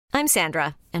I'm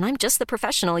Sandra, and I'm just the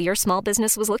professional your small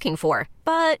business was looking for.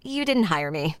 But you didn't hire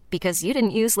me because you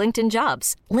didn't use LinkedIn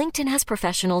Jobs. LinkedIn has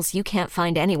professionals you can't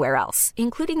find anywhere else,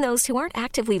 including those who aren't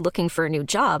actively looking for a new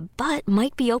job, but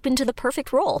might be open to the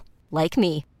perfect role, like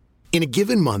me. In a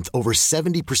given month, over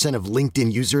 70% of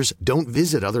LinkedIn users don't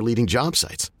visit other leading job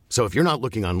sites. So if you're not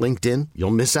looking on LinkedIn,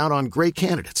 you'll miss out on great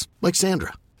candidates like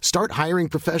Sandra. Start hiring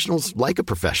professionals like a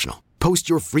professional. Post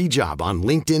your free job on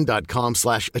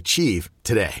linkedin.com/achieve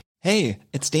today. Hey,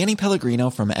 it's Danny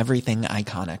Pellegrino from Everything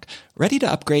Iconic. Ready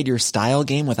to upgrade your style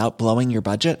game without blowing your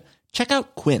budget? Check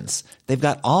out Quince. They've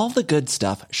got all the good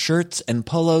stuff, shirts and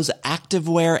polos,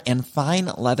 activewear, and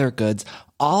fine leather goods,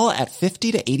 all at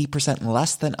 50 to 80%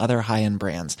 less than other high-end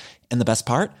brands. And the best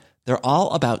part? They're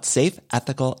all about safe,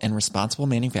 ethical, and responsible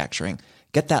manufacturing.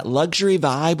 Get that luxury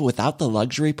vibe without the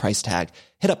luxury price tag.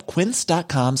 Hit up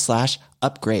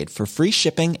quince.com/upgrade for free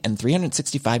shipping and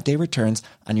 365-day returns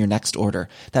on your next order.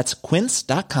 That's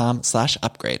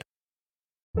quince.com/upgrade.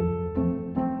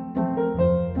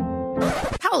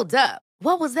 Hold up.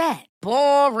 What was that?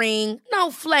 Boring. No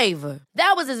flavor.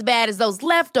 That was as bad as those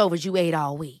leftovers you ate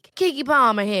all week. Keke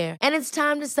Palmer here, and it's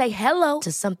time to say hello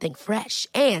to something fresh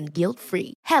and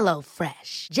guilt-free. Hello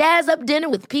Fresh. Jazz up dinner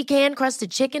with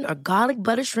pecan-crusted chicken or garlic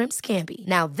butter shrimp scampi.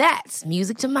 Now that's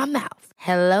music to my mouth.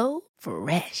 Hello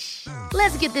Fresh.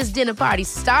 Let's get this dinner party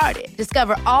started.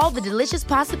 Discover all the delicious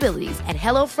possibilities at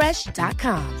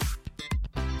hellofresh.com.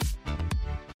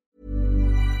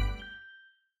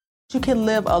 You can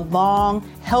live a long,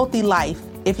 healthy life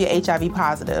if you're HIV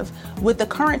positive. With the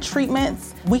current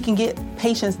treatments, we can get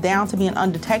patients down to being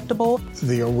undetectable.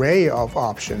 The array of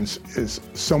options is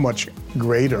so much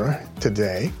greater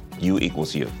today. U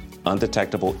equals U.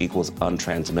 Undetectable equals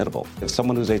untransmittable. If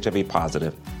someone who's HIV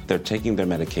positive, they're taking their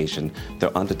medication,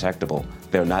 they're undetectable,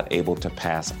 they're not able to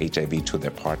pass HIV to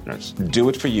their partners. Do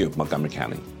it for you, Montgomery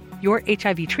County. Your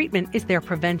HIV treatment is their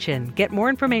prevention. Get more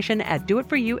information at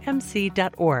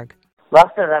doitforumc.org.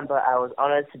 Last November, I was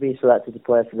honoured to be selected to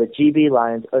play for the GB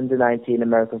Lions under-19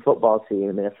 American football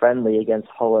team in a friendly against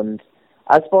Holland.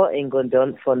 As Sport England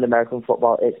don't fund American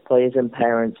football, its players and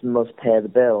parents must pay the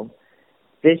bill.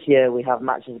 This year, we have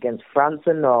matches against France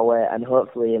and Norway and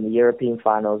hopefully in the European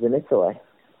finals in Italy.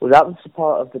 Without the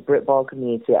support of the Britball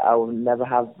community, I will never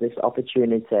have this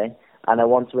opportunity, and I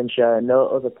want to ensure no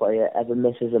other player ever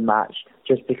misses a match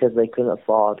just because they couldn't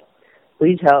afford.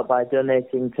 Please help by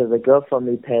donating to the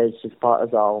GoFundMe page to support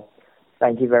us all.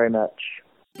 Thank you very much.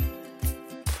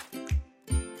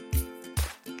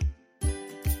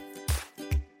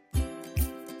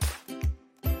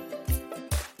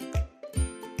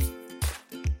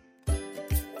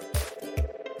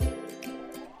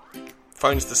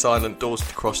 Phones to silent, doors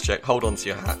to cross-check, hold on to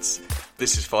your hats.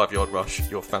 This is 5 Yard Rush,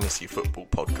 your fantasy football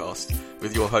podcast,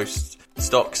 with your hosts,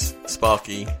 Stocks,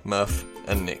 Sparky, Murph,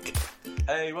 and Nick.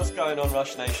 Hey, what's going on,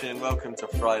 Rush Nation? Welcome to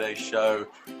Friday's show.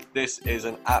 This is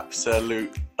an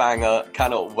absolute banger.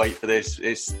 Cannot wait for this.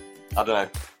 This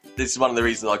is one of the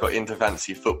reasons I got into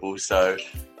fantasy football. So,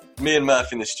 me and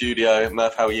Murph in the studio.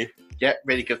 Murph, how are you? Yeah,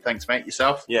 really good. Thanks, mate.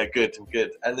 Yourself? Yeah, good.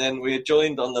 And then we're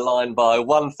joined on the line by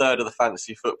 1/3 of the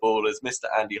fantasy footballers, Mr.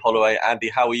 Andy Holloway. Andy,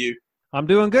 how are you? I'm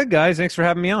doing good, guys. Thanks for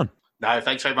having me on. No,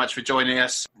 thanks very much for joining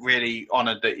us. Really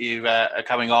honoured that you are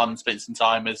coming on, spent some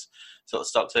time as sort of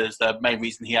Stockers. The main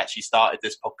reason he actually started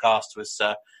this podcast was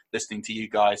listening to you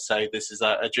guys. So this is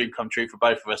a dream come true for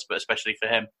both of us, but especially for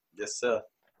him. Yes, sir.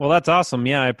 Well, that's awesome.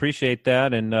 Yeah, I appreciate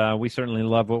that. And we certainly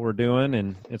love what we're doing.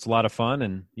 And it's a lot of fun.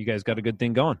 And you guys got a good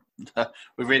thing going.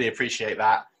 We really appreciate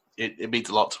that. It means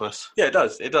a lot to us. Yeah, it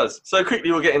does. It does. So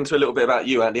quickly, we'll get into a little bit about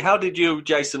you, Andy. How did you,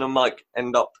 Jason, and Mike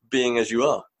end up being as you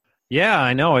are? Yeah,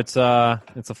 I know it's a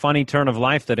funny turn of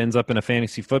life that ends up in a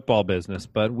fantasy football business.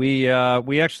 But we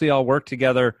actually all worked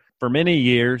together for many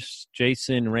years.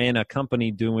 Jason ran a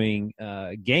company doing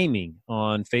gaming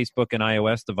on Facebook and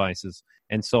iOS devices,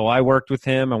 and so I worked with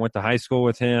him. I went to high school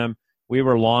with him. We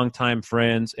were longtime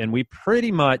friends, and we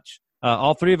pretty much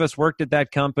all three of us worked at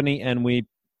that company, and we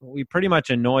pretty much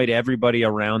annoyed everybody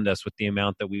around us with the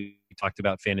amount that we talked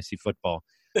about fantasy football.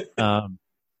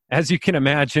 As you can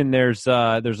imagine, there's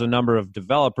a number of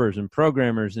developers and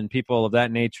programmers and people of that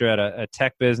nature at a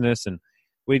tech business, and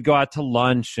we'd go out to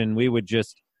lunch and we would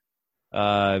just,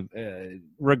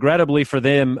 regrettably for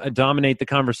them, dominate the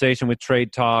conversation with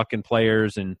trade talk and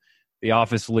players and the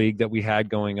office league that we had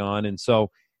going on. And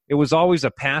so it was always a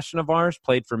passion of ours,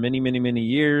 played for many, many, many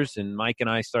years. And Mike and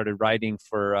I started writing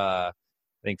for, I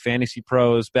think, Fantasy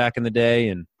Pros back in the day.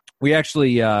 And we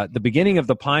actually, the beginning of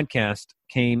the podcast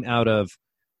came out of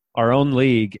our own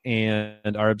league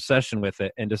and our obsession with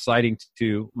it, and deciding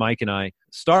to, Mike and I,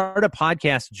 start a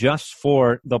podcast just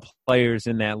for the players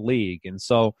in that league. And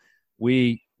so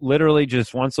we literally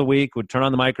just once a week would turn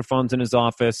on the microphones in his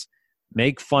office,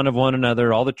 make fun of one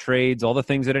another, all the trades, all the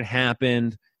things that had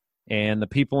happened, and the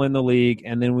people in the league,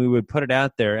 and then we would put it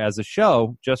out there as a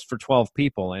show just for 12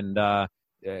 people. And,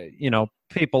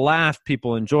 people laughed,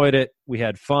 people enjoyed it, we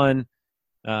had fun.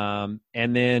 And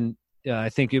then I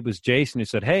think it was Jason who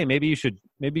said, hey, maybe you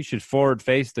should forward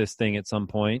face this thing at some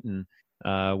point. And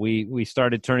we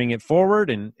started turning it forward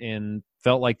and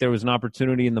felt like there was an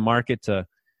opportunity in the market to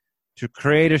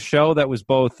create a show that was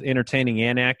both entertaining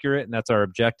and accurate. And that's our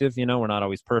objective. We're not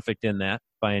always perfect in that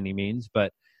by any means,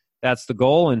 but that's the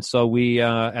goal. And so we,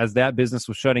 as that business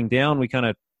was shutting down, we kind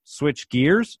of switched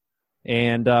gears,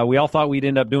 and we all thought we'd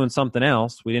end up doing something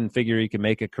else. We didn't figure you could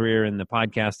make a career in the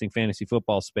podcasting fantasy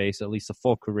football space, at least a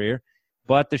full career.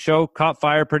 But the show caught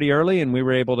fire pretty early, and we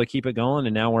were able to keep it going,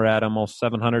 and now we're at almost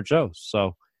 700 shows.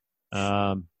 So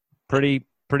pretty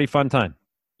fun time.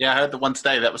 Yeah, I heard the one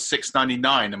today that was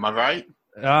 $6.99. Am I right?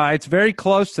 It's very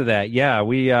close to that. Yeah,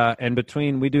 we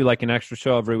do like an extra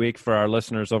show every week for our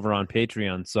listeners over on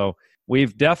Patreon. So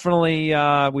we've definitely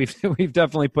we've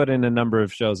definitely put in a number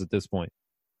of shows at this point.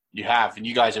 You have, and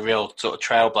you guys are real sort of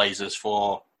trailblazers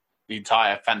for the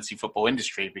entire fantasy football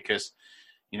industry, because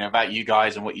without you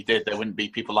guys and what you did, there wouldn't be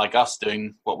people like us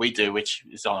doing what we do, which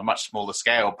is on a much smaller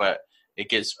scale, but it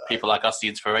gives people like us the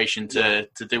inspiration to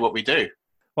do what we do.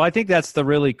 Well, I think that's the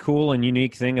really cool and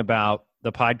unique thing about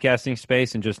the podcasting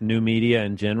space and just new media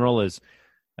in general is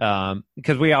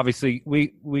because we obviously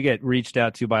we get reached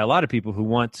out to by a lot of people who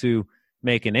want to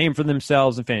make a name for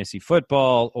themselves in fantasy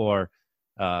football, or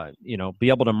be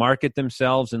able to market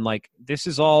themselves, and like this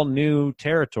is all new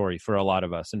territory for a lot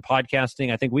of us. And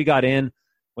podcasting, I think we got in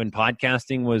when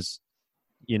podcasting was,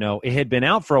 it had been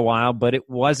out for a while, but it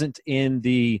wasn't in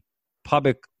the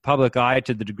public eye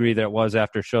to the degree that it was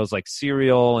after shows like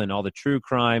Serial and all the true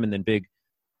crime, and then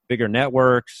bigger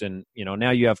networks. And,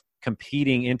 now you have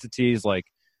competing entities like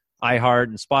iHeart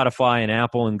and Spotify and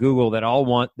Apple and Google that all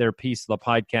want their piece of the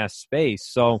podcast space.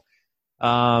 So,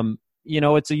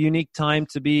 it's a unique time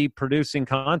to be producing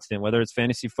content, whether it's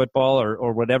fantasy football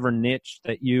or whatever niche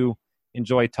that you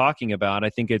enjoy talking about. I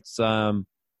think it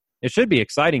should be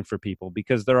exciting for people,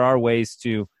 because there are ways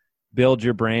to build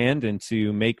your brand and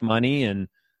to make money and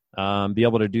be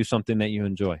able to do something that you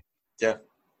enjoy. Yeah.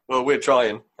 Well, we're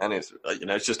trying, and it's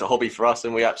just a hobby for us,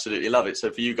 and we absolutely love it.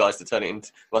 So for you guys to turn it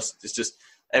into us, it's just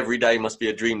every day must be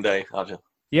a dream day.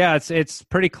 Yeah, it's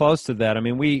pretty close to that. I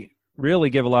mean, we really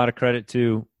give a lot of credit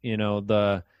to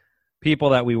the people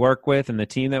that we work with and the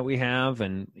team that we have,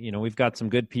 and we've got some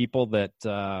good people that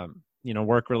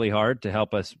work really hard to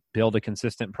help us build a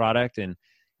consistent product. And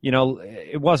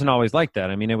it wasn't always like that.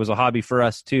 I mean, it was a hobby for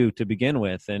us too to begin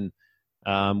with, and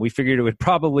we figured it would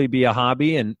probably be a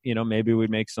hobby, and maybe we'd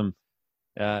make some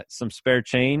spare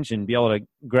change and be able to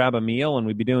grab a meal, and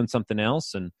we'd be doing something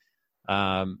else. And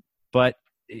but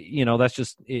that's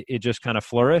just it just kind of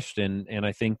flourished, and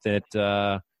I think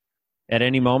that at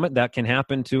any moment that can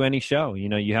happen to any show.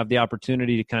 You have the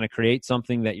opportunity to kind of create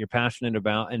something that you're passionate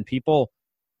about, and people.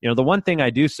 The one thing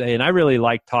I do say, and I really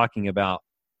like talking about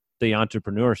the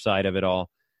entrepreneur side of it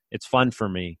all. It's fun for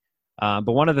me.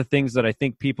 But one of the things that I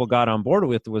think people got on board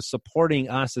with was supporting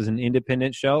us as an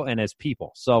independent show and as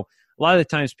people. So a lot of the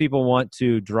times people want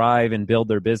to drive and build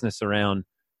their business around,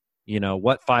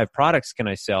 what 5 products can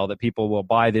I sell that people will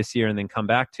buy this year and then come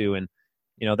back to. And,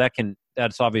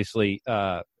 that's obviously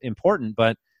important,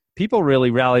 but people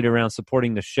really rallied around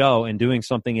supporting the show and doing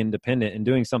something independent and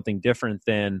doing something different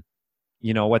than,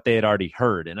 what they had already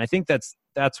heard. And I think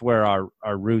that's where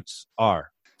our roots are.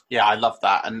 Yeah, I love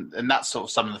that. And that's sort of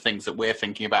some of the things that we're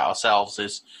thinking about ourselves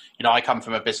is, I come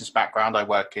from a business background. I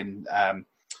work in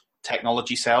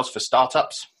technology sales for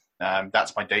startups.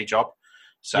 That's my day job.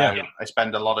 So yeah. I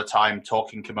spend a lot of time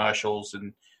talking commercials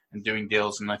and doing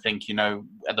deals. And I think,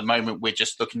 at the moment we're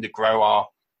just looking to grow our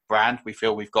brand. We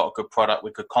feel we've got a good product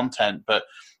with good content, but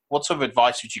what sort of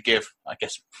advice would you give, I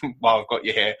guess, while I've got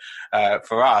you here,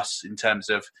 for us in terms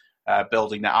of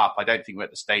building that up? I don't think we're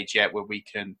at the stage yet where we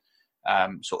can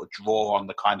sort of draw on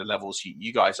the kind of levels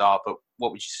you guys are, but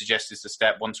what would you suggest is the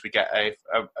step once we get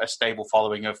a stable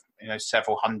following of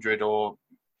several hundred or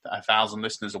 1,000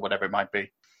 listeners or whatever it might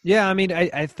be? Yeah, I mean,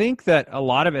 I think that a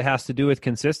lot of it has to do with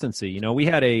consistency. We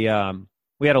had a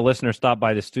listener stop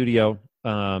by the studio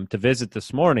to visit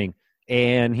this morning,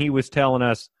 and he was telling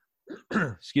us,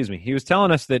 he was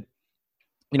telling us that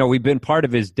we've been part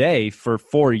of his day for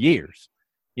 4 years.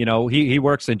 he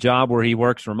works a job where he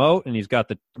works remote, and he's got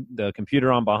the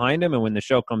computer on behind him, and when the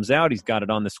show comes out, he's got it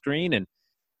on the screen. And,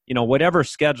 whatever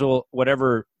schedule,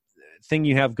 whatever thing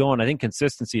you have going, I think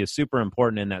consistency is super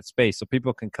important in that space, so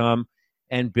people can come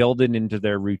and build it into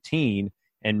their routine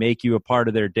and make you a part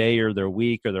of their day or their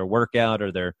week or their workout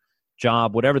or their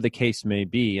job, whatever the case may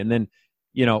be. And then,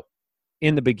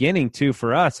 in the beginning too,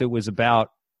 for us, it was about,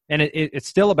 and it's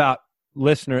still about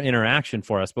listener interaction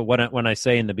for us. But when I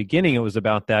say in the beginning, it was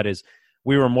about that is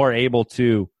we were more able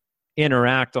to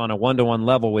interact on a one-to-one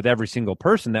level with every single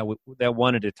person that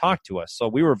wanted to talk to us. So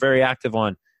we were very active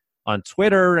on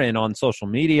Twitter and on social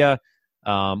media.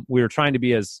 We were trying to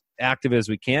be as active as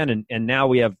we can. And now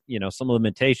we have, some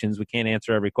limitations. We can't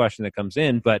answer every question that comes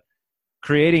in, but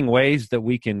creating ways that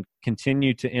we can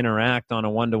continue to interact on a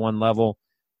one-to-one level.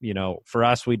 For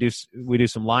us, we do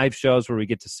some live shows where we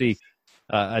get to see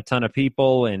a ton of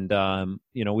people, and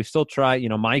we still try.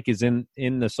 Mike is in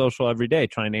the social every day,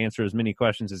 trying to answer as many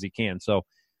questions as he can. So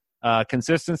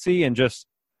consistency, and just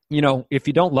if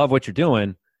you don't love what you're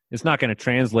doing, it's not going to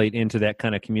translate into that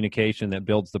kind of communication that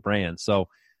builds the brand. So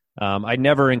I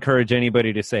never encourage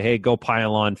anybody to say, "Hey, go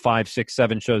pile on 5, 6,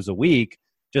 7 shows a week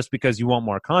just because you want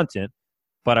more content."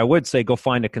 But I would say go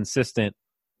find a consistent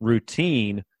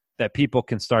routine that people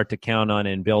can start to count on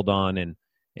and build on and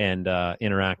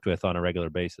interact with on a regular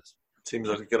basis. Seems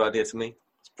like a good idea to me.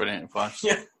 It's brilliant advice.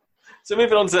 Yeah. So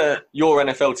moving on to your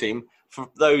NFL team, for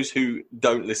those who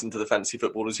don't listen to the Fantasy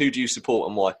Footballers, who do you support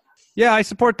and why? Yeah, I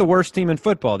support the worst team in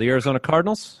football, the Arizona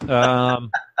Cardinals.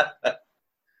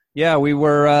 Yeah, we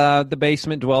were the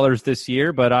basement dwellers this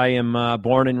year, but I am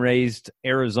born and raised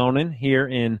Arizonan here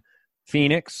in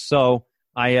Phoenix, so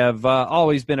I have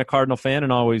always been a Cardinal fan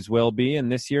and always will be, and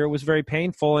this year it was very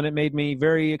painful, and it made me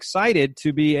very excited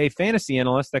to be a fantasy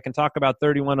analyst that can talk about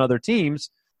 31 other teams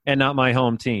and not my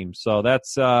home team. So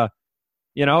that's,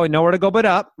 nowhere to go but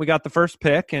up. We got the first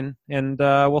pick, and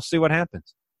we'll see what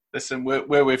happens. Listen,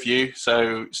 we're with you.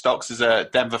 So Stocks is a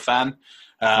Denver fan.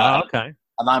 Okay.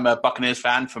 And I'm a Buccaneers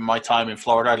fan from my time in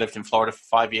Florida. I lived in Florida for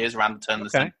 5 years around the turn of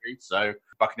the century, so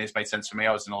Buccaneers made sense for me.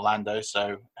 I was in Orlando,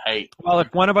 so hey. Well,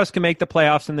 if one of us can make the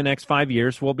playoffs in the next 5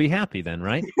 years, we'll be happy then,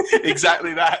 right?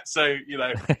 Exactly that. So,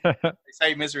 they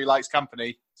say misery likes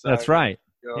company. So that's right.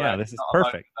 Yeah, this is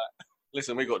perfect.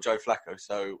 Listen, we got Joe Flacco,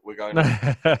 so we're going.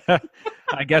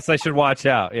 I guess I should watch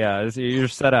out. Yeah, you're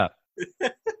set up.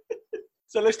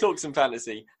 So let's talk some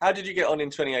fantasy. How did you get on in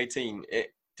 2018?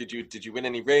 Did you win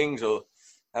any rings, or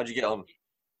how did you get on?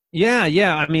 Yeah.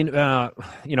 I mean,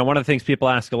 one of the things people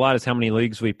ask a lot is how many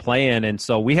leagues we play in. And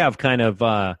so we have kind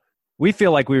of, we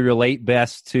feel like we relate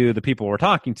best to the people we're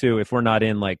talking to if we're not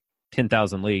in like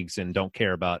 10,000 leagues and don't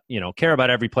care about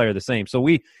every player the same. So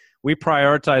we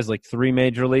prioritize like 3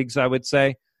 major leagues, I would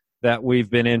say, that we've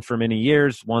been in for many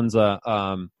years. One's a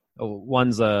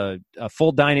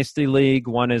full dynasty league.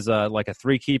 One is like a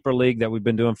 3-keeper league that we've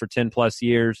been doing for 10 plus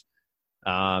years.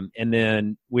 And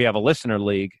then we have a listener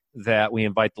league that we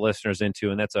invite the listeners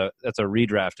into, and that's a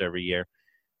redraft every year.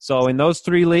 So in those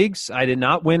 3 leagues, I did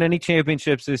not win any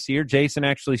championships this year. Jason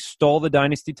actually stole the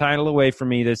dynasty title away from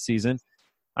me this season.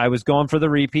 I was going for the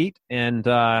repeat, and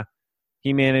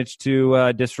he managed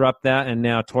to disrupt that and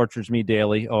now tortures me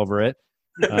daily over it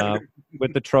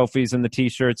with the trophies and the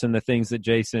T-shirts and the things that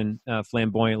Jason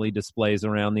flamboyantly displays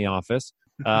around the office.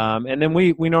 And then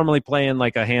we normally play in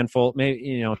like a handful,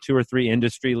 maybe 2 or 3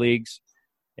 industry leagues.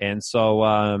 And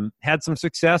so had some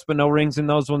success, but no rings in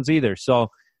those ones either. So,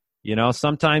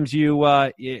 sometimes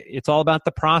it's all about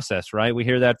the process, right? We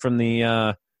hear that from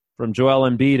Joel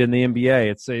Embiid in the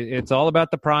NBA. It's all about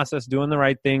the process, doing the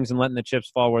right things and letting the chips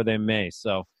fall where they may.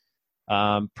 So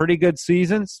pretty good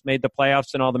seasons, made the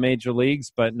playoffs in all the major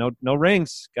leagues, but no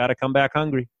rings. Got to come back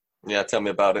hungry. Yeah, tell me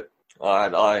about it.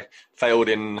 I failed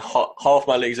in half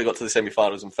my leagues. I got to the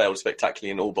semi-finals and failed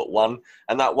spectacularly in all but one.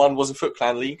 And that one was a Foot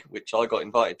Clan League, which I got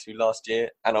invited to last year,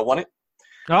 and I won it.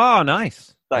 Oh,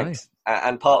 nice. Thanks. Nice.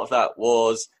 And part of that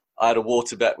was I had a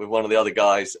water bet with one of the other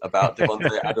guys about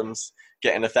Devontae Adams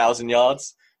getting 1,000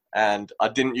 yards. And I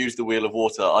didn't use the wheel of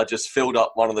water. I just filled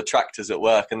up one of the tractors at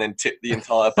work and then tipped the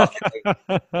entire bucket.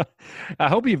 I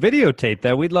hope you videotaped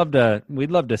that. We'd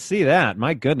love to see that.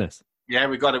 My goodness. Yeah,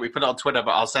 we got it. We put it on Twitter,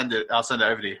 but I'll send it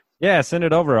over to you. Yeah, send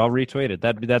it over. I'll retweet it.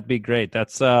 That'd be great.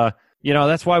 That's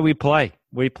that's why we play.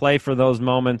 We play for those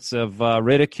moments of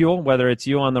ridicule, whether it's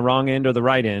you on the wrong end or the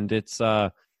right end. It's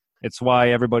why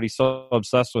everybody's so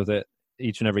obsessed with it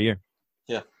each and every year.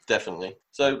 Yeah, definitely.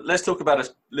 So let's talk about a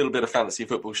little bit of fantasy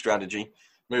football strategy.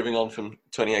 Moving on from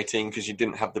 2018 because you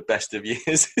didn't have the best of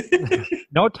years.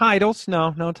 No titles.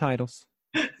 No titles.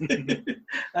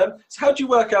 So how do you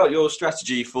work out your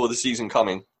strategy for the season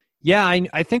coming? Yeah,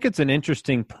 I think it's an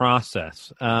interesting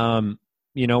process.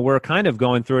 We're kind of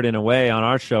going through it in a way on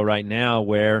our show right now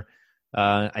where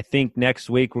I think next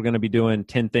week we're going to be doing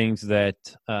 10 things that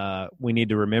we need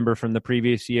to remember from the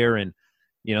previous year. And,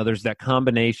 there's that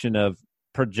combination of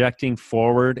projecting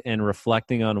forward and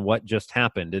reflecting on what just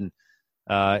happened. And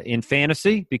in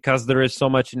fantasy, because there is so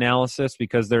much analysis,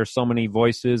 because there are so many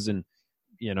voices and,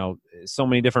 so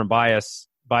many different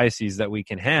biases that we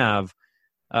can have,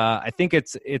 I think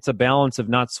it's a balance of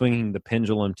not swinging the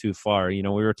pendulum too far. We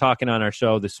were talking on our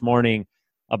show this morning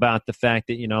about the fact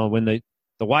that, when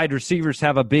the wide receivers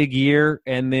have a big year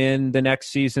and then the next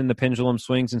season the pendulum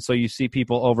swings, and so you see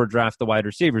people overdraft the wide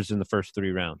receivers in the first 3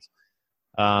 rounds.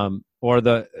 Or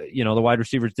the wide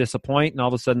receivers disappoint and all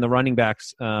of a sudden the running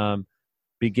backs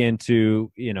begin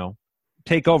to,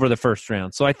 take over the first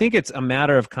round. So I think it's a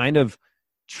matter of kind of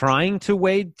trying to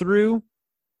wade through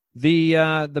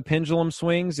the pendulum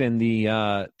swings and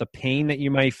the pain that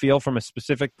you might feel from a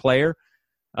specific player.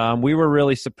 We were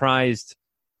really surprised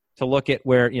to look at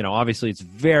where, obviously it's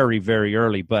very, very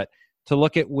early, but to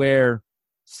look at where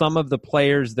some of the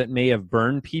players that may have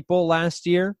burned people last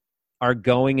year are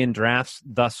going in drafts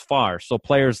thus far. So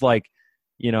players like,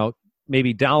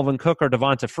 maybe Dalvin Cook or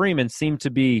Devonta Freeman seem to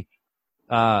be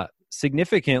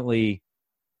significantly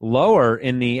lower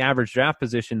in the average draft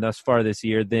position thus far this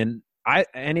year than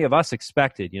any of us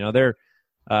expected. They're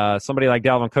somebody like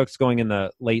Dalvin Cook's going in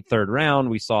the late 3rd round.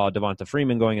 We saw Devonta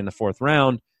Freeman going in the 4th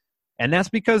round. And that's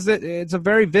because it's a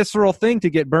very visceral thing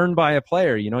to get burned by a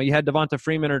player. You had Devonta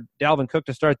Freeman or Dalvin Cook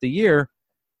to start the year,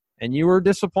 and you were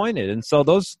disappointed. And so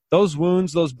those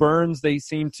wounds, those burns, they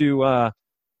seem to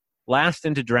last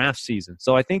into draft season.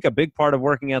 So I think a big part of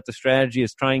working out the strategy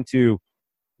is trying to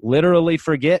literally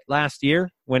forget last year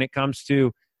when it comes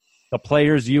to the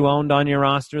players you owned on your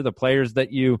roster, the players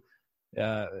that you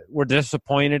were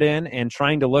disappointed in, and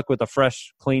trying to look with a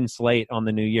fresh, clean slate on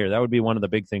the new year. That would be one of the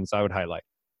big things I would highlight.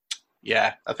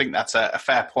 Yeah, I think that's a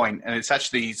fair point, and it's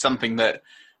actually something that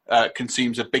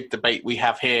consumes a big debate we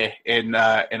have here in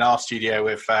our studio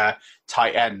with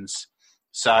tight ends.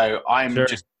 So I'm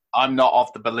not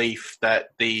of the belief that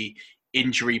the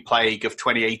injury plague of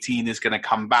 2018 is going to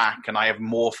come back, and I have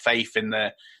more faith in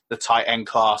the tight end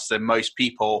class than most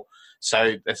people.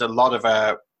 So there's a lot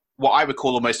of what I would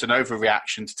call almost an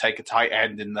overreaction to take a tight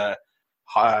end in the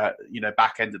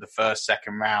back end of the 1st,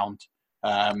 2nd round.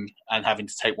 And having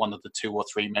to take one of the 2 or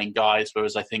 3 main guys,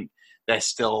 whereas I think there's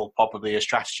still probably a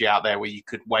strategy out there where you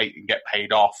could wait and get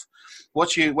paid off. Where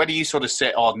do you sort of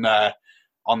sit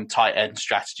on tight end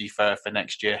strategy for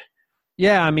next year?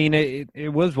 Yeah, I mean,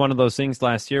 it was one of those things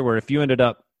last year where if you ended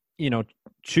up,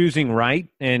 choosing right,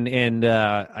 and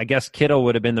I guess Kittle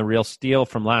would have been the real steal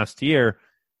from last year,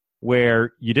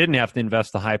 where you didn't have to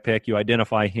invest the high pick, you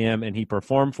identify him and he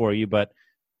performed for you, but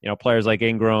players like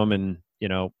Ingram and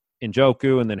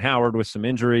Njoku and then Howard with some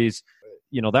injuries,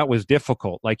 that was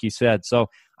difficult, like you said. So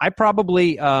I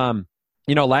probably,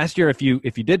 last year, if you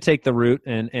did take the route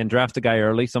and draft a guy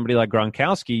early, somebody like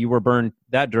Gronkowski, you were burned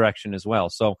that direction as well.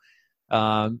 So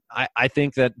I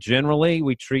think that generally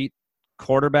we treat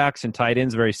quarterbacks and tight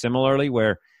ends very similarly,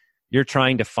 where you're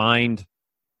trying to find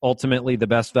ultimately the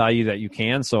best value that you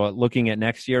can. So looking at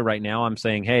next year right now, I'm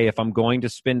saying, hey, if I'm going to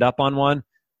spend up on one,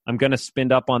 I'm going to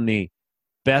spend up on the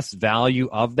best value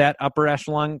of that upper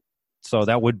echelon. So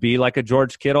that would be like a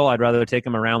George Kittle. I'd rather take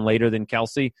him a round later than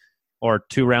Kelsey, or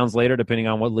 2 rounds later, depending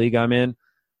on what league I'm in.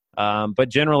 But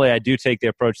generally, I do take the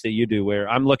approach that you do, where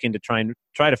I'm looking to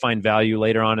try to find value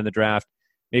later on in the draft,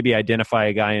 maybe identify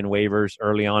a guy in waivers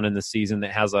early on in the season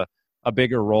that has a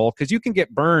bigger role, because you can get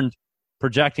burned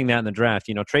projecting that in the draft.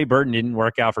 Trey Burton didn't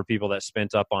work out for people that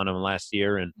spent up on him last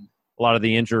year, and a lot of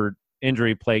the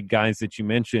injury-plagued guys that you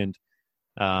mentioned,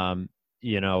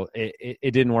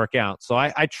 it didn't work out. So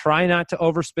I try not to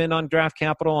overspend on draft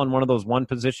capital on one of those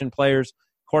one-position players.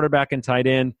 Quarterback and tight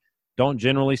end don't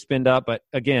generally spend up, but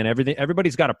again,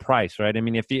 everybody's got a price, right? I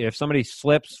mean, if somebody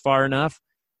slips far enough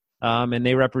and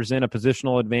they represent a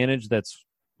positional advantage that's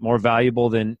more valuable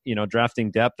than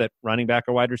drafting depth at running back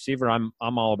or wide receiver, I'm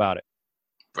all about it.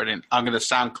 Brilliant. I'm going to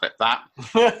sound clip that,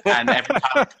 and every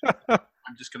time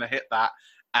I'm just going to hit that.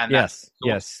 And yes,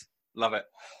 love it.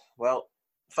 Well,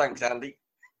 thanks, Andy.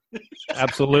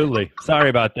 Absolutely. Sorry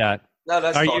about that. No,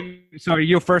 that's fine. Are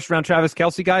you a first round Travis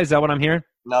Kelce guy? Is that what I'm hearing?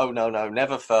 No,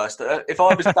 never first. If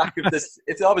I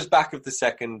was back of the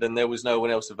second and there was no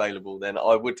one else available, then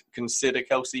I would consider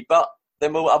Kelce. But then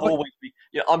I've always been.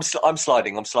 I'm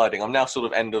sliding. I'm now sort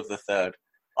of end of the third.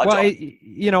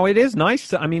 It is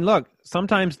nice. Look,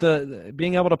 sometimes the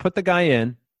being able to put the guy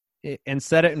in and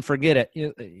set it and forget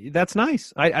it. That's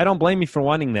nice. I don't blame you for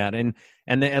wanting that. And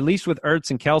at least with Ertz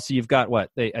and Kelsey, you've got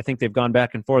I think they've gone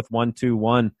back and forth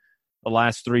 1-2-1 the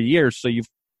last 3 years. So you've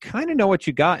kind of know what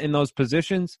you got in those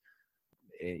positions,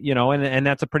 and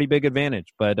that's a pretty big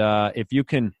advantage. But if you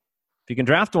can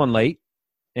draft one late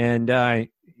and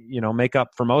make up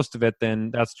for most of it,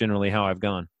 then that's generally how I've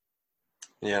gone.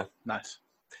 Yeah, nice.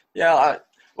 Yeah,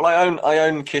 I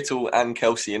own Kittle and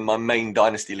Kelsey in my main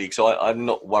dynasty league, so I'm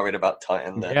not worried about tight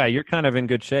end there. Yeah, you're kind of in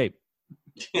good shape.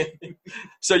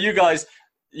 So you guys,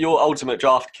 your Ultimate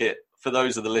Draft Kit, for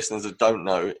those of the listeners that don't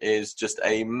know, is just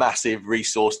a massive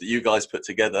resource that you guys put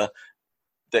together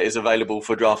that is available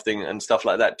for drafting and stuff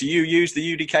like that. Do you use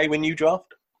the UDK when you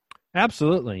draft?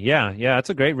 Absolutely. Yeah. It's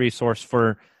a great resource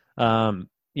for,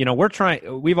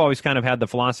 we've always kind of had the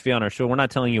philosophy on our show. We're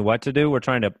not telling you what to do. We're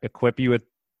trying to equip you with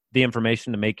the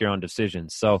information to make your own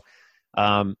decisions. So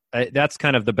that's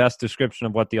kind of the best description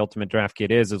of what the Ultimate Draft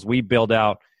Kit is we build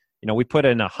out, we put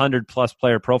in 100+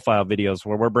 player profile videos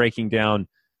where we're breaking down,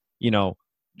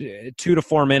 2 to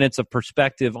 4 minutes of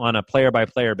perspective on a player by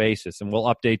player basis. And we'll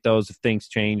update those if things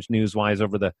change news wise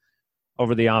over the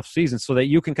off season, so that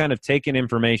you can kind of take in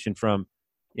information from,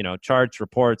 charts,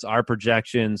 reports, our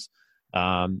projections.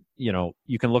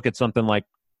 You can look at something like,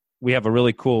 we have a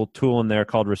really cool tool in there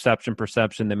called Reception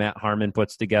Perception that Matt Harmon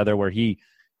puts together, where he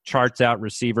charts out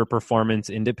receiver performance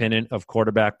independent of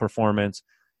quarterback performance.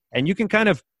 And you can kind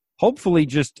of hopefully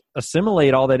just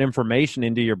assimilate all that information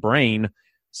into your brain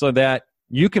so that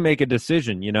you can make a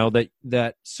decision,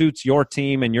 that suits your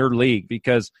team and your league.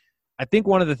 Because I think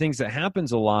one of the things that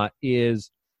happens a lot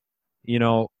is,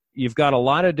 you've got a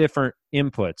lot of different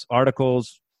inputs,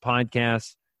 articles,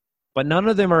 podcasts, but none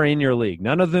of them are in your league.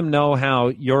 None of them know how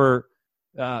your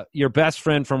best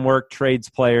friend from work trades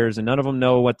players, and none of them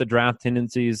know what the draft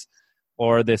tendencies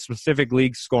or the specific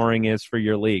league scoring is for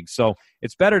your league. So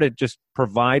it's better to just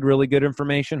provide really good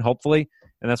information, hopefully,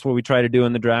 and that's what we try to do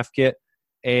in the draft kit,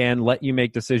 and let you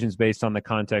make decisions based on the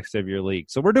context of your league.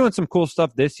 So we're doing some cool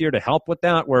stuff this year to help with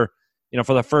that, where,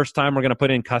 for the first time, we're going to put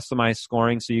in customized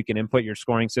scoring so you can input your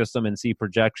scoring system and see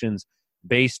projections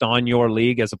based on your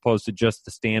league as opposed to just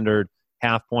the standard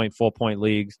half-point, full-point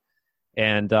leagues.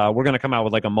 And we're going to come out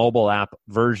with like a mobile app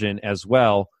version as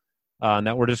well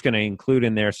that we're just going to include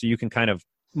in there so you can kind of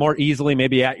more easily,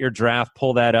 maybe at your draft,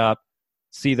 pull that up,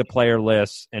 see the player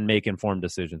lists, and make informed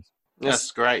decisions.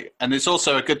 That's great. And it's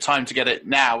also a good time to get it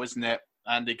now, isn't it,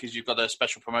 Andy, because you've got a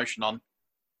special promotion on.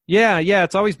 Yeah.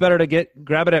 It's always better to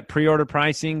grab it at pre-order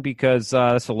pricing because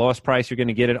that's the lowest price you're going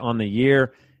to get it on the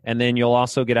year. And then you'll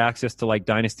also get access to like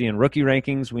Dynasty and Rookie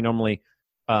rankings. We normally,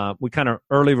 we kind of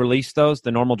early release those.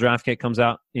 The normal draft kit comes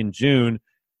out in June.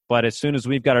 But as soon as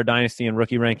we've got our Dynasty and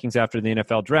Rookie rankings after the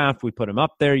NFL draft, we put them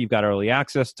up there. You've got early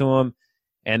access to them.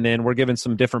 And then we're giving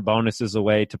some different bonuses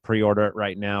away to pre-order it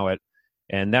right now.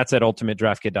 And that's at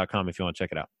ultimatedraftkit.com if you want to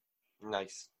check it out.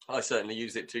 Nice. I certainly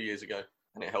used it 2 years ago,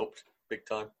 and it helped big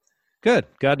time. Good.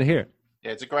 Glad to hear it.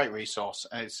 Yeah, it's a great resource.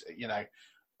 And it's,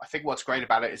 I think what's great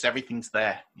about it is everything's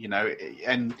there,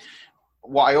 and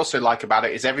what I also like about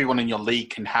it is everyone in your league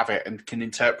can have it and can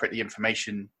interpret the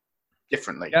information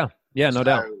differently. Yeah, no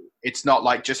doubt. It's not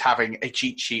like just having a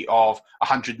cheat sheet of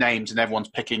 100 names and everyone's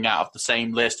picking out of the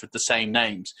same list with the same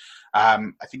names.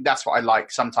 I think that's what I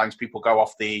like. Sometimes people go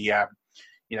off the,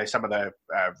 some of the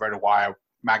RotoWire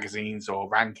magazines or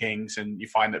rankings, and you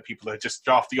find that people are just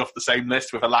drafting off the same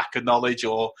list with a lack of knowledge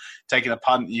or taking a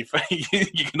punt. You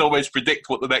can almost predict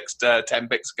what the next 10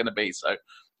 picks are going to be. So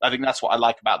I think that's what I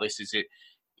like about this is it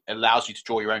allows you to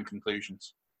draw your own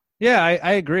conclusions. Yeah,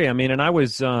 I agree. I mean, and I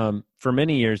was for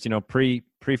many years,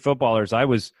 pre-footballers, I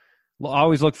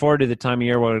always look forward to the time of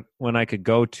year when I could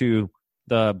go to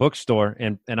the bookstore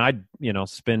and I'd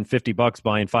spend $50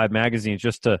 buying 5 magazines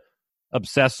just to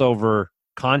obsess over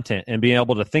content and being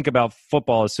able to think about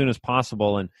football as soon as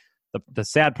possible. And the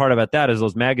sad part about that is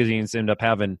those magazines end up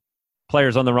having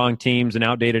players on the wrong teams and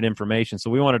outdated information. So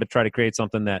we wanted to try to create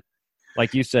something that,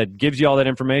 like you said, gives you all that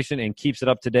information and keeps it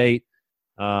up to date.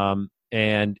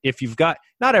 And if you've got,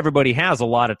 not everybody has a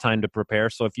lot of time to prepare.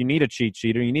 So if you need a cheat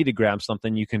sheet or you need to grab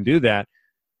something, you can do that.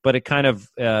 But it kind of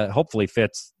hopefully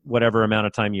fits whatever amount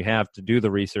of time you have to do the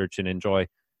research and enjoy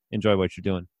what you're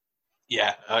doing.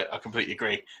 Yeah, I completely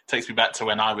agree. It takes me back to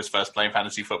when I was first playing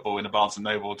fantasy football in a Barnes &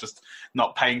 Noble, just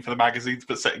not paying for the magazines,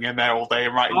 but sitting in there all day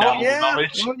and writing down all the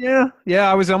knowledge. Oh, yeah.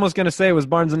 Yeah, I was almost going to say it was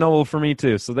Barnes & Noble for me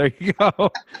too, so there you go.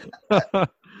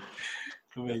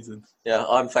 Amazing. Yeah,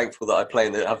 I'm thankful that I've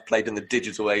played in the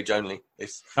digital age only.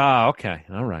 Okay.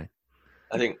 All right.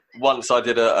 I think once I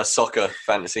did a soccer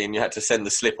fantasy and you had to send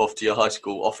the slip off to your high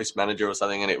school office manager or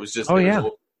something, and it was just...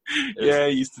 Yeah,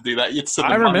 he used to do that.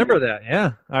 I remember that.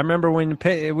 Yeah, I remember when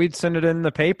we'd send it in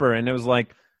the paper, and it was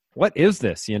like, "What is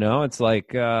this?" It's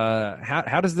like,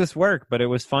 how does this work? But it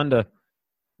was fun to,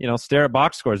 stare at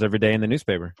box scores every day in the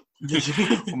newspaper.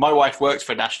 My wife works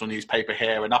for a national newspaper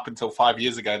here, and up until 5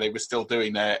 years ago, they were still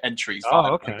doing their entries.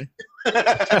 Oh, okay.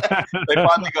 They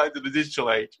finally got into the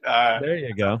digital age. There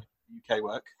you go. UK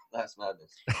work. That's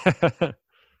madness.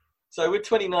 So with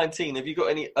 2019, have you got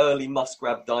any early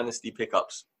must-grab dynasty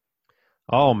pickups?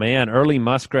 Oh, man, early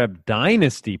must-grab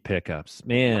dynasty pickups.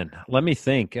 Man, let me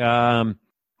think. I'll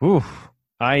tell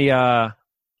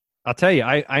you,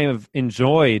 I have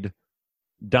enjoyed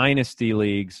dynasty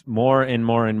leagues more and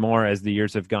more and more as the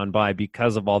years have gone by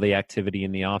because of all the activity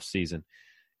in the offseason.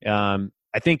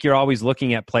 I think you're always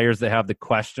looking at players that have the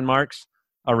question marks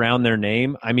around their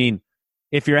name. I mean,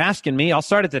 if you're asking me, I'll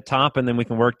start at the top and then we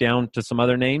can work down to some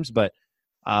other names. But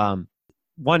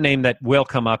one name that will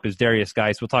come up is Darius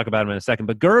Geis. We'll talk about him in a second.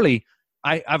 But Gurley,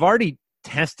 I've already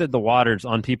tested the waters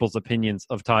on people's opinions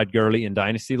of Todd Gurley in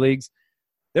dynasty leagues.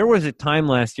 There was a time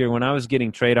last year when I was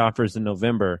getting trade offers in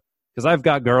November because I've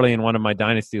got Gurley in one of my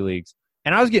dynasty leagues.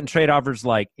 And I was getting trade offers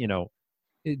like,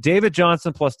 David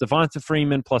Johnson plus Devonta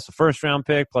Freeman plus a first-round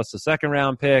pick plus a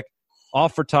second-round pick, all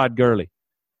for Todd Gurley.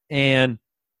 And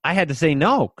I had to say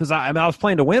no because I was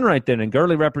playing to win right then, and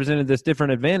Gurley represented this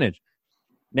different advantage.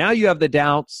 Now you have the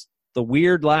doubts, the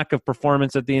weird lack of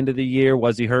performance at the end of the year.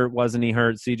 Was he hurt? Wasn't he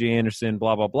hurt? C.J. Anderson,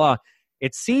 blah, blah, blah.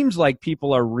 It seems like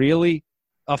people are really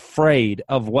afraid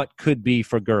of what could be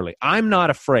for Gurley. I'm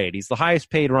not afraid. He's the highest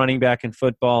paid running back in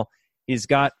football. He's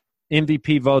got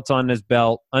MVP votes on his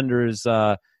belt under his,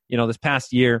 this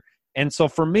past year. And so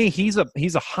for me, he's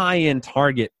a high-end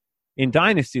target in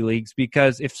dynasty leagues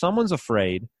because if someone's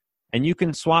afraid and you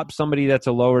can swap somebody that's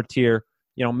a lower tier,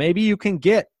 maybe you can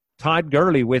get Todd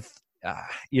Gurley with,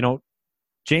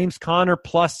 James Conner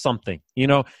plus something.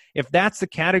 If that's the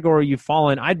category you fall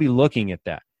in, I'd be looking at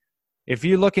that. If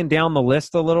you're looking down the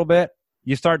list a little bit,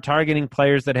 you start targeting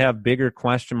players that have bigger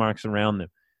question marks around them.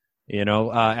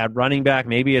 At running back,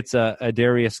 maybe it's a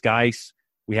Darius Geis.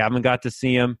 We haven't got to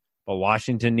see him, but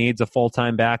Washington needs a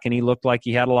full-time back, and he looked like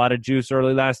he had a lot of juice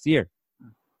early last year.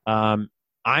 I'm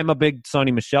a big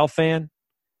Sony Michel fan,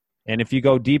 and if you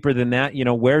go deeper than that,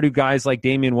 where do guys like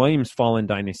Damian Williams fall in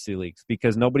dynasty leagues?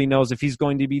 Because nobody knows if he's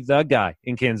going to be the guy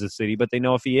in Kansas City, but they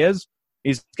know if he is,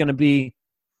 he's going to be,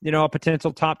 a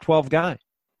potential top 12 guy.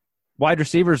 Wide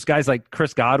receivers, guys like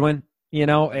Chris Godwin,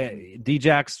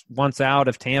 Djax wants out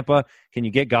of Tampa. Can you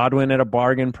get Godwin at a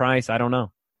bargain price? I don't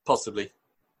know. Possibly.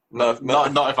 No,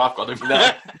 not if I've got him.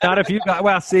 No. Not if you got.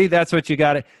 Well, see, that's what you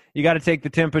got to. You got to take the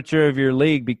temperature of your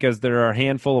league because there are a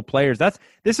handful of players.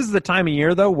 This is the time of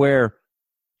year though where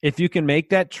if you can make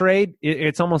that trade,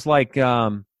 it's almost like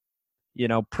pre-IPO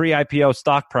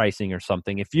stock pricing or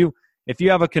something. If you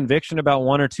have a conviction about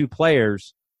one or two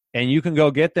players and you can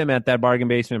go get them at that bargain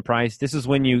basement price, this is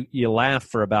when you laugh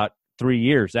for about 3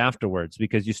 years afterwards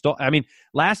because you still. I mean,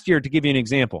 last year, to give you an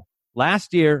example,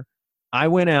 last year I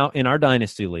went out in our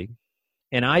dynasty league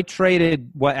and I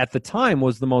traded what at the time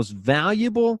was the most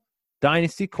valuable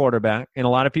dynasty quarterback in a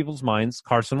lot of people's minds,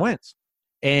 Carson Wentz.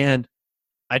 And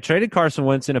I traded Carson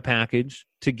Wentz in a package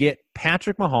to get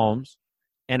Patrick Mahomes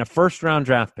and a first-round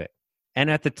draft pick. And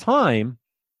at the time,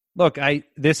 look,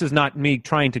 this is not me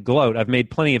trying to gloat. I've made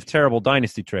plenty of terrible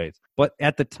dynasty trades. But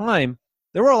at the time,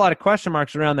 there were a lot of question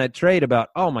marks around that trade about,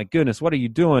 oh, my goodness, what are you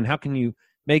doing? How can you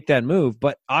make that move?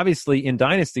 But obviously, in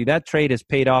dynasty, that trade has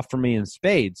paid off for me in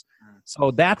spades.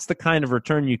 So that's the kind of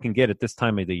return you can get at this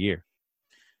time of the year.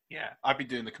 Yeah, I've been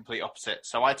doing the complete opposite.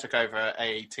 So I took over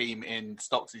a team in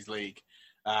Stocksy's league,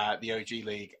 the OG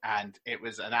league, and it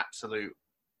was an absolute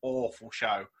awful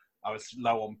show. I was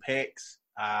low on picks,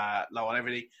 low on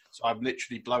everything. So I'm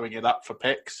literally blowing it up for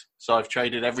picks. So I've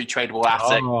traded every tradable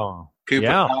asset. Cooper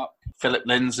Kupp, Philip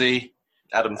Lindsay,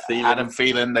 Adam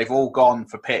Thielen. They've all gone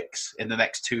for picks in the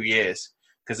next 2 years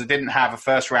because I didn't have a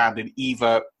first round in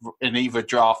either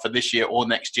draft for this year or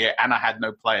next year, and I had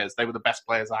no players. They were the best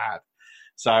players I had.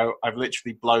 So I've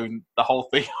literally blown the whole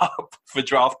thing up for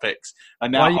draft picks.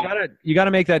 And now you got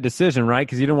to make that decision, right?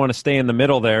 Because you don't want to stay in the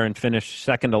middle there and finish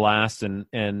second to last, and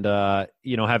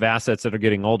have assets that are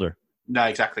getting older. No,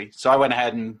 exactly. So I went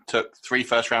ahead and took 3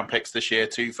 first-round picks this year,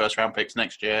 2 first-round picks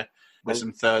next year, with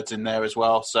some thirds in there as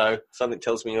well. So something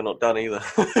tells me you're not done either.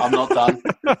 I'm not done.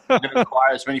 I'm going to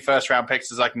acquire as many first-round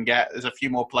picks as I can get. There's a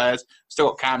few more players. Still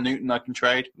got Cam Newton I can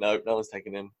trade. No one's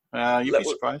taking him. You'd be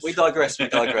surprised. We digress.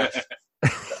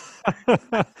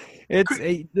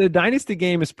 The dynasty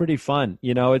game is pretty fun.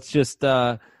 It's just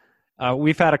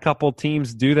we've had a couple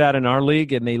teams do that in our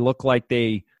league, and they look like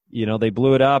they they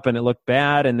blew it up and it looked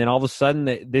bad. And then all of a sudden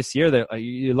this year,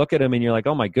 you look at them and you're like,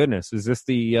 oh my goodness, is this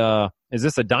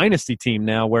a dynasty team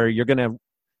now where you're going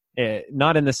to,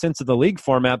 not in the sense of the league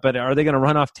format, but are they going to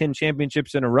run off 10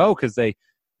 championships in a row? Because they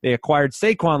acquired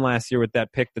Saquon last year with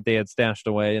that pick that they had stashed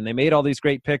away, and they made all these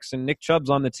great picks, and Nick Chubb's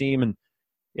on the team. And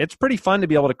it's pretty fun to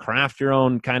be able to craft your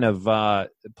own kind of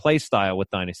play style with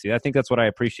Dynasty. I think that's what I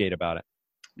appreciate about it.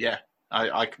 Yeah.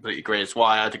 I completely agree. It's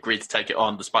why I'd agreed to take it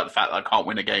on, despite the fact that I can't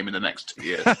win a game in the next 2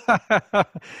 years.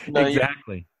 No,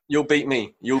 exactly. You'll beat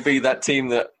me. You'll be that team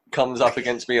that comes up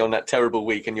against me on that terrible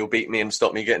week, and you'll beat me and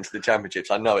stop me getting to the championships.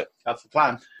 I know it. That's the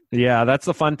plan. Yeah, that's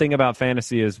the fun thing about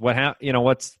fantasy is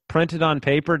what's printed on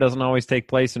paper doesn't always take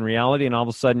place in reality, and all of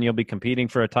a sudden you'll be competing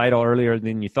for a title earlier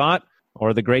than you thought,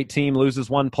 or the great team loses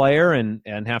one player and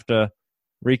have to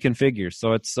reconfigure.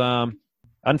 So it's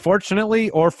unfortunately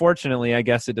or fortunately, I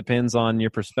guess it depends on your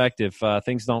perspective.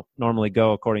 Things don't normally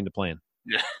go according to plan.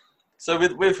 Yeah. So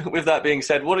with that being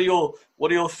said, what are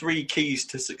your 3 keys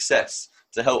to success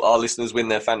to help our listeners win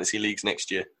their fantasy leagues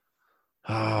next year?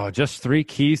 Oh, just 3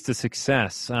 keys to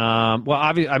success. Well,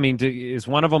 obviously, I mean, is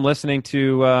one of them listening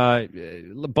to,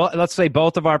 let's say,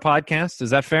 both of our podcasts? Is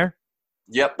that fair?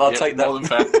 Yep, I'll take that. More than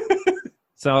fair.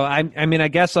 So, I mean, I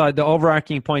guess the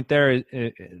overarching point there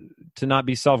to not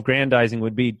be self-grandizing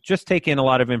would be just take in a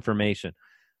lot of information.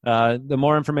 The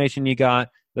more information you got,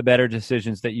 the better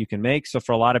decisions that you can make. So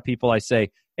for a lot of people, I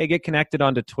say, hey, get connected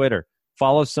onto Twitter.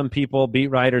 Follow some people, beat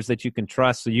writers that you can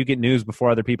trust so you get news before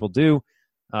other people do.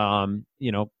 The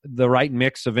right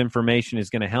mix of information is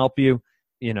going to help you.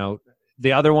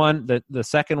 The other one, the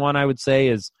second one I would say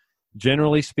is,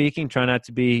 generally speaking, try not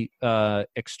to be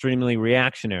extremely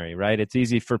reactionary, right? It's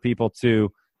easy for people to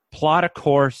plot a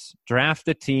course, draft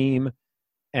a team,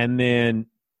 and then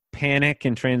panic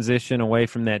and transition away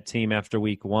from that team after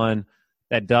week 1.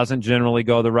 That doesn't generally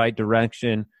go the right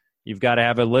direction. You've got to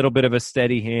have a little bit of a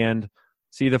steady hand,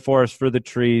 see the forest for the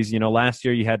trees. Last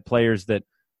year you had players that,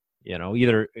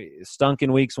 either stunk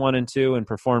in weeks 1 and 2 and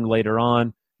performed later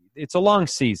on. It's a long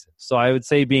season. So I would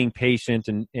say being patient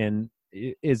and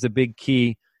is a big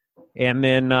key. And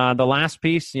then the last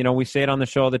piece, we say it on the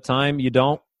show all the time, you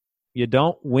don't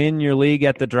win your league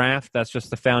at the draft. That's just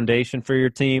the foundation for your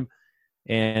team.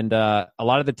 And a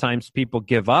lot of the times people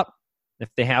give up if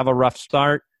they have a rough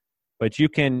start, but you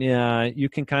can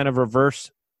kind of reverse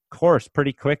course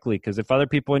pretty quickly, because if other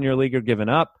people in your league are giving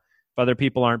up, if other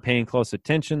people aren't paying close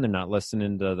attention, they're not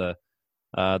listening to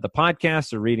the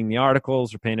podcast or reading the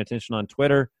articles or paying attention on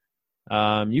Twitter,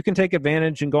 you can take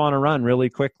advantage and go on a run really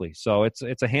quickly. So it's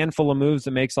a handful of moves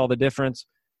that makes all the difference,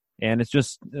 and it's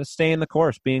just staying the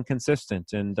course, being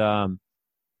consistent, and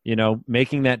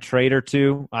making that trade or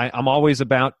two. I'm always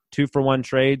about 2-for-1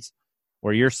 trades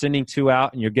where you're sending 2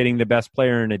 out and you're getting the best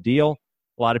player in a deal.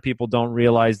 A lot of people don't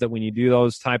realize that when you do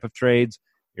those type of trades,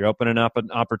 you're opening up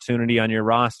an opportunity on your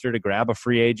roster to grab a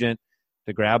free agent,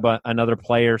 to grab another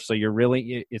player. So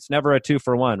it's never a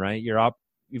 2-for-1, right?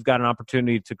 You've got an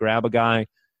opportunity to grab a guy,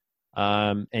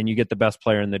 and you get the best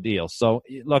player in the deal. So,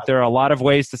 look, there are a lot of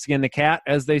ways to skin the cat,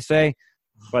 as they say,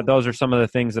 but those are some of the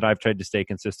things that I've tried to stay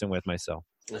consistent with myself.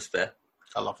 That's fair.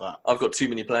 I love that. I've got too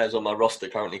many players on my roster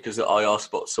currently because of IR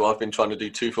spots, so I've been trying to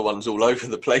do 2-for-1s all over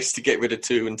the place to get rid of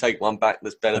 2 and take 1 back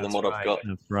that's better than what I've got.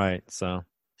 That's right. So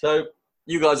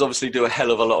you guys obviously do a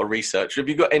hell of a lot of research. Have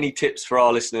you got any tips for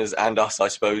our listeners and us, I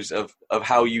suppose, of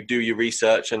how you do your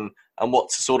research and what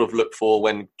to sort of look for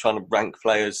when trying to rank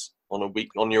players on a week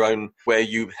on your own, where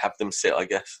you have them sit, I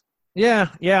guess? Yeah.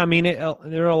 I mean,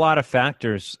 there are a lot of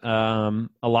factors, a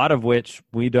lot of which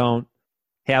we don't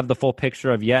have the full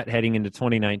picture of yet heading into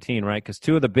 2019, right? Because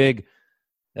 2 of the big,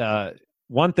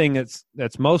 one thing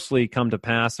that's mostly come to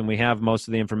pass, and we have most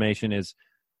of the information, is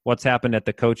what's happened at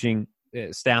the coaching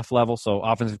staff level, so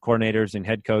offensive coordinators and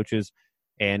head coaches,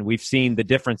 and we've seen the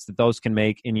difference that those can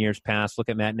make in years past. Look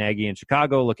at Matt Nagy in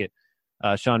Chicago, look at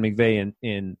Sean McVay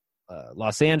in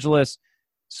Los Angeles.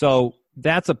 So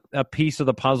that's a piece of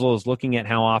the puzzle, is looking at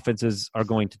how offenses are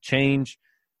going to change.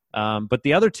 But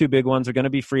the other 2 big ones are going to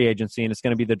be free agency, and it's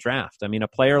going to be the draft. I mean, a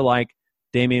player like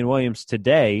Damian Williams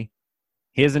today,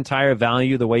 his entire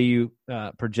value, the way you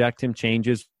project him,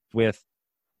 changes with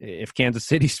if Kansas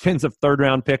City spends a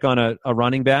 3rd-round pick on a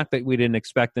running back that we didn't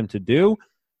expect them to do,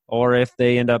 or if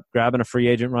they end up grabbing a free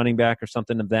agent running back or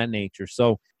something of that nature.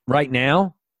 So right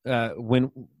now,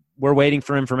 when we're waiting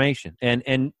for information,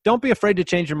 and don't be afraid to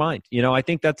change your mind. I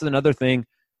think that's another thing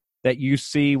that you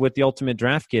see with the Ultimate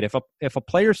Draft Kit. If a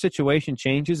player's situation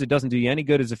changes, it doesn't do you any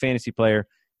good as a fantasy player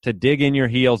to dig in your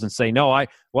heels and say, no,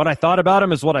 what I thought about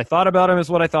him is what I thought about him is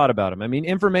what I thought about him. I mean,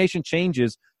 information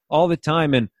changes all the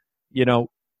time, and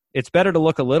it's better to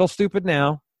look a little stupid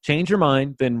now change your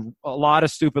mind than a lot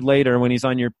of stupid later when he's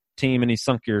on your team and he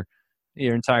sunk your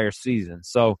entire season.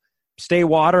 So stay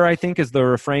water, I think, is the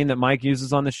refrain that Mike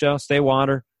uses on the show. Stay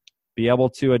water, be able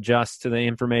to adjust to the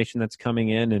information that's coming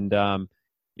in. And,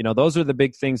 those are the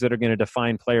big things that are going to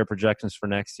define player projections for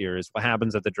next year is what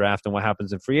happens at the draft and what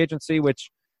happens in free agency, which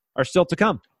are still to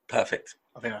come. Perfect.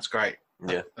 I think that's great.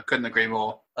 Yeah. I couldn't agree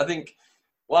more. I think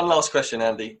one last question,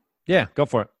 Andy. Yeah, go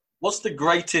for it. What's the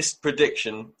greatest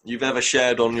prediction you've ever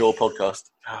shared on your podcast?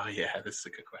 Oh, yeah, this is a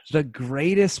good question. The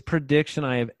greatest prediction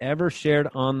I have ever shared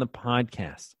on the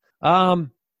podcast.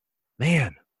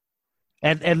 Man,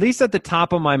 at least at the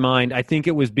top of my mind, I think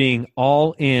it was being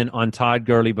all in on Todd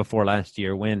Gurley before last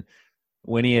year when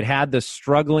he had this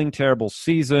struggling, terrible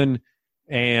season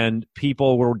and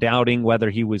people were doubting whether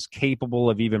he was capable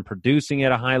of even producing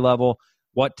at a high level.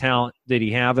 What talent did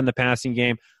he have in the passing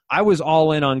game? I was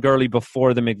all in on Gurley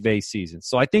before the McVay season.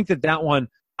 So I think that one,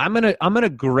 I'm gonna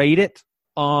grade it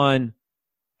on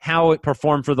how it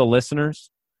performed for the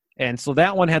listeners. And so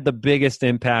that one had the biggest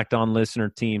impact on listener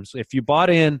teams. If you bought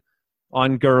in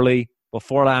on Gurley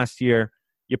before last year,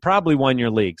 you probably won your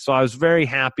league. So I was very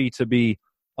happy to be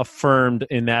affirmed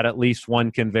in that at least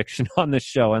one conviction on this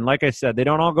show. And like I said, they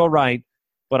don't all go right,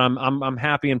 but I'm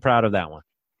happy and proud of that one.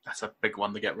 That's a big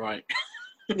one to get right.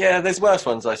 Yeah, there's worse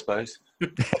ones, I suppose.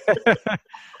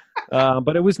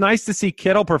 But it was nice to see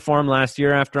Kittle perform last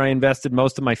year after I invested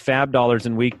most of my fab dollars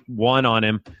in week 1 on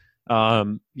him.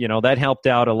 That helped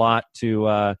out a lot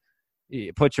to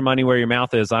put your money where your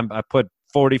mouth is. I put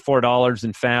 $44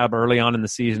 in fab early on in the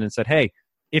season and said, hey,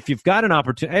 if you've got an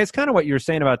opportunity, it's kind of what you were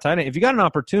saying about tight end. If you got an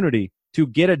opportunity to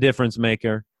get a difference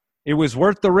maker, it was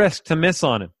worth the risk to miss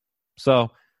on him.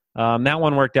 So that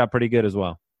one worked out pretty good as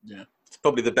well. Yeah. It's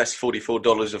probably the best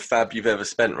 $44 of fab you've ever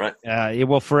spent, right? It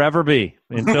will forever be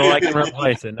until I can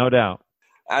replace it, no doubt.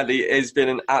 Andy, it's been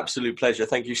an absolute pleasure.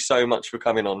 Thank you so much for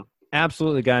coming on.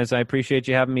 Absolutely, guys. I appreciate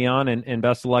you having me on, and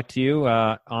best of luck to you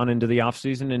on into the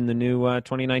offseason in the new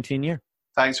 2019 year.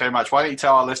 Thanks very much. Why don't you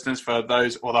tell our listeners, for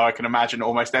those, although I can imagine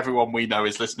almost everyone we know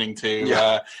is listening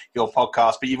to your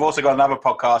podcast, but you've also got another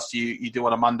podcast you do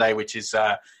on a Monday, which is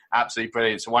absolutely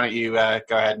brilliant. So why don't you go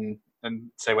ahead and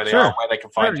say where they are and where they can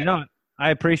find you. I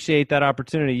appreciate that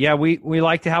opportunity. Yeah, we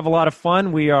like to have a lot of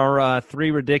fun. We are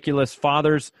 3 ridiculous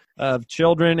fathers of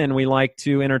children, and we like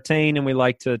to entertain, and we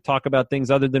like to talk about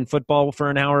things other than football for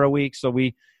an hour a week. So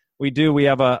we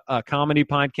have a comedy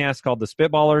podcast called The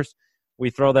Spitballers. We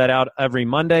throw that out every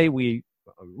Monday. We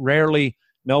rarely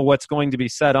know what's going to be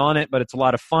said on it, but it's a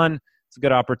lot of fun. It's a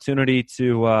good opportunity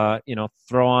to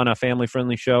throw on a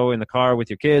family-friendly show in the car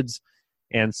with your kids.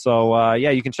 And so,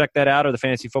 you can check that out, or the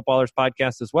Fantasy Footballers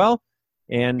podcast as well.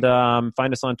 And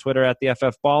find us on Twitter at the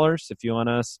FF Ballers if you want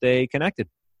to stay connected.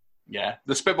 Yeah,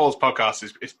 the Spitballs podcast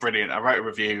is brilliant. I wrote a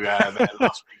review there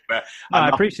last week. But I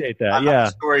appreciate that. I love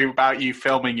the story about you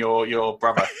filming your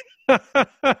brother.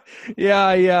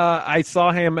 Yeah. I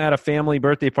saw him at a family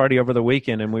birthday party over the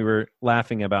weekend, and we were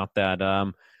laughing about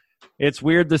that. It's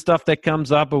weird, the stuff that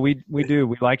comes up, but we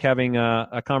like having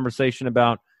a conversation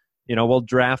about, we'll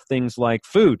draft things like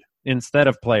food instead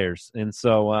of players. And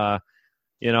so,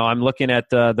 I'm looking at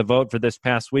the vote for this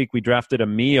past week. We drafted a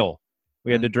meal.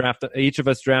 We had to draft, each of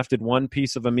us drafted one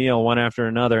piece of a meal, one after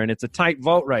another, and it's a tight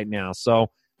vote right now.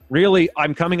 So really,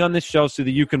 I'm coming on this show so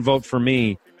that you can vote for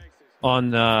me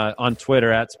on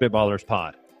Twitter at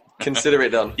SpitballersPod. Consider it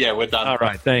done. Yeah, we're done. All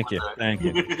right, thank you.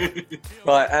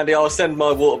 Right, Andy, I'll send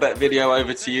my water bet video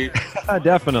over to you.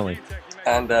 Definitely.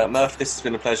 And Murph, this has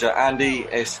been a pleasure. Andy,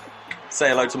 say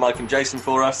hello to Mike and Jason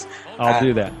for us. I'll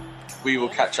do that. We will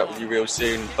catch up with you real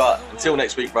soon. But until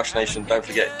next week, Rush Nation, don't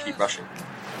forget, keep rushing.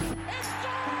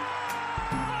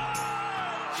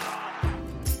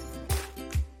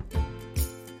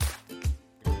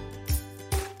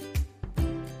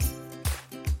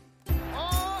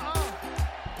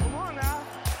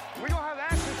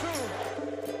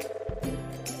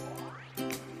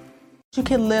 You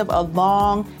can live a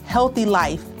long, healthy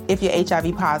life if you're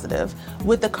HIV positive.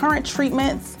 With the current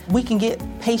treatments, we can get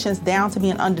patients down to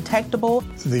being undetectable.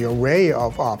 The array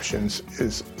of options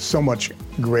is so much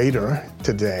greater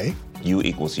today. U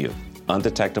equals U.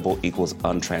 Undetectable equals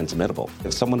untransmittable.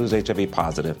 If someone who's HIV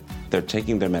positive, they're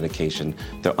taking their medication,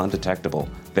 they're undetectable,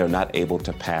 they're not able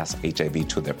to pass HIV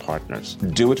to their partners.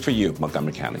 Do it for you,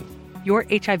 Montgomery County. Your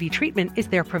HIV treatment is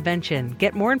their prevention.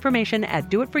 Get more information at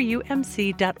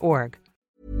doitforyoumc.org.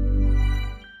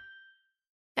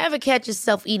 Ever catch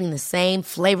yourself eating the same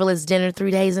flavorless dinner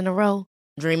 3 days in a row?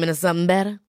 Dreaming of something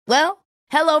better? Well,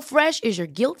 HelloFresh is your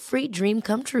guilt-free dream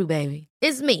come true, baby.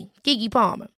 It's me, Keke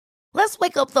Palmer. Let's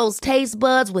wake up those taste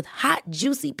buds with hot,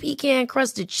 juicy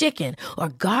pecan-crusted chicken or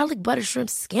garlic butter shrimp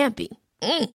scampi.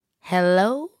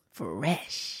 Hello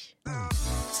Fresh.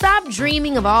 Stop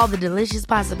dreaming of all the delicious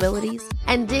possibilities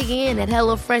and dig in at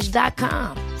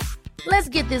HelloFresh.com. Let's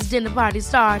get this dinner party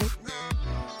started.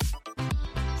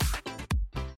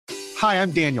 Hi,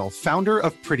 I'm Daniel, founder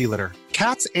of Pretty Litter.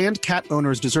 Cats and cat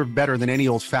owners deserve better than any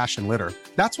old-fashioned litter.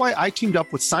 That's why I teamed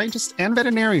up with scientists and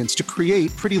veterinarians to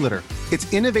create Pretty Litter.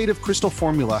 Its innovative crystal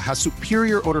formula has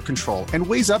superior odor control and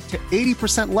weighs up to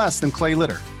 80% less than clay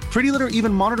litter. Pretty Litter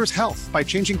even monitors health by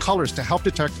changing colors to help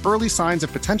detect early signs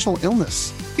of potential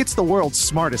illness. It's the world's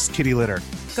smartest kitty litter.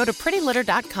 Go to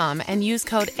prettylitter.com and use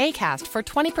code ACAST for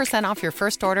 20% off your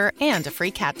first order and a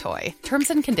free cat toy. Terms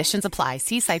and conditions apply.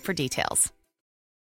 See site for details.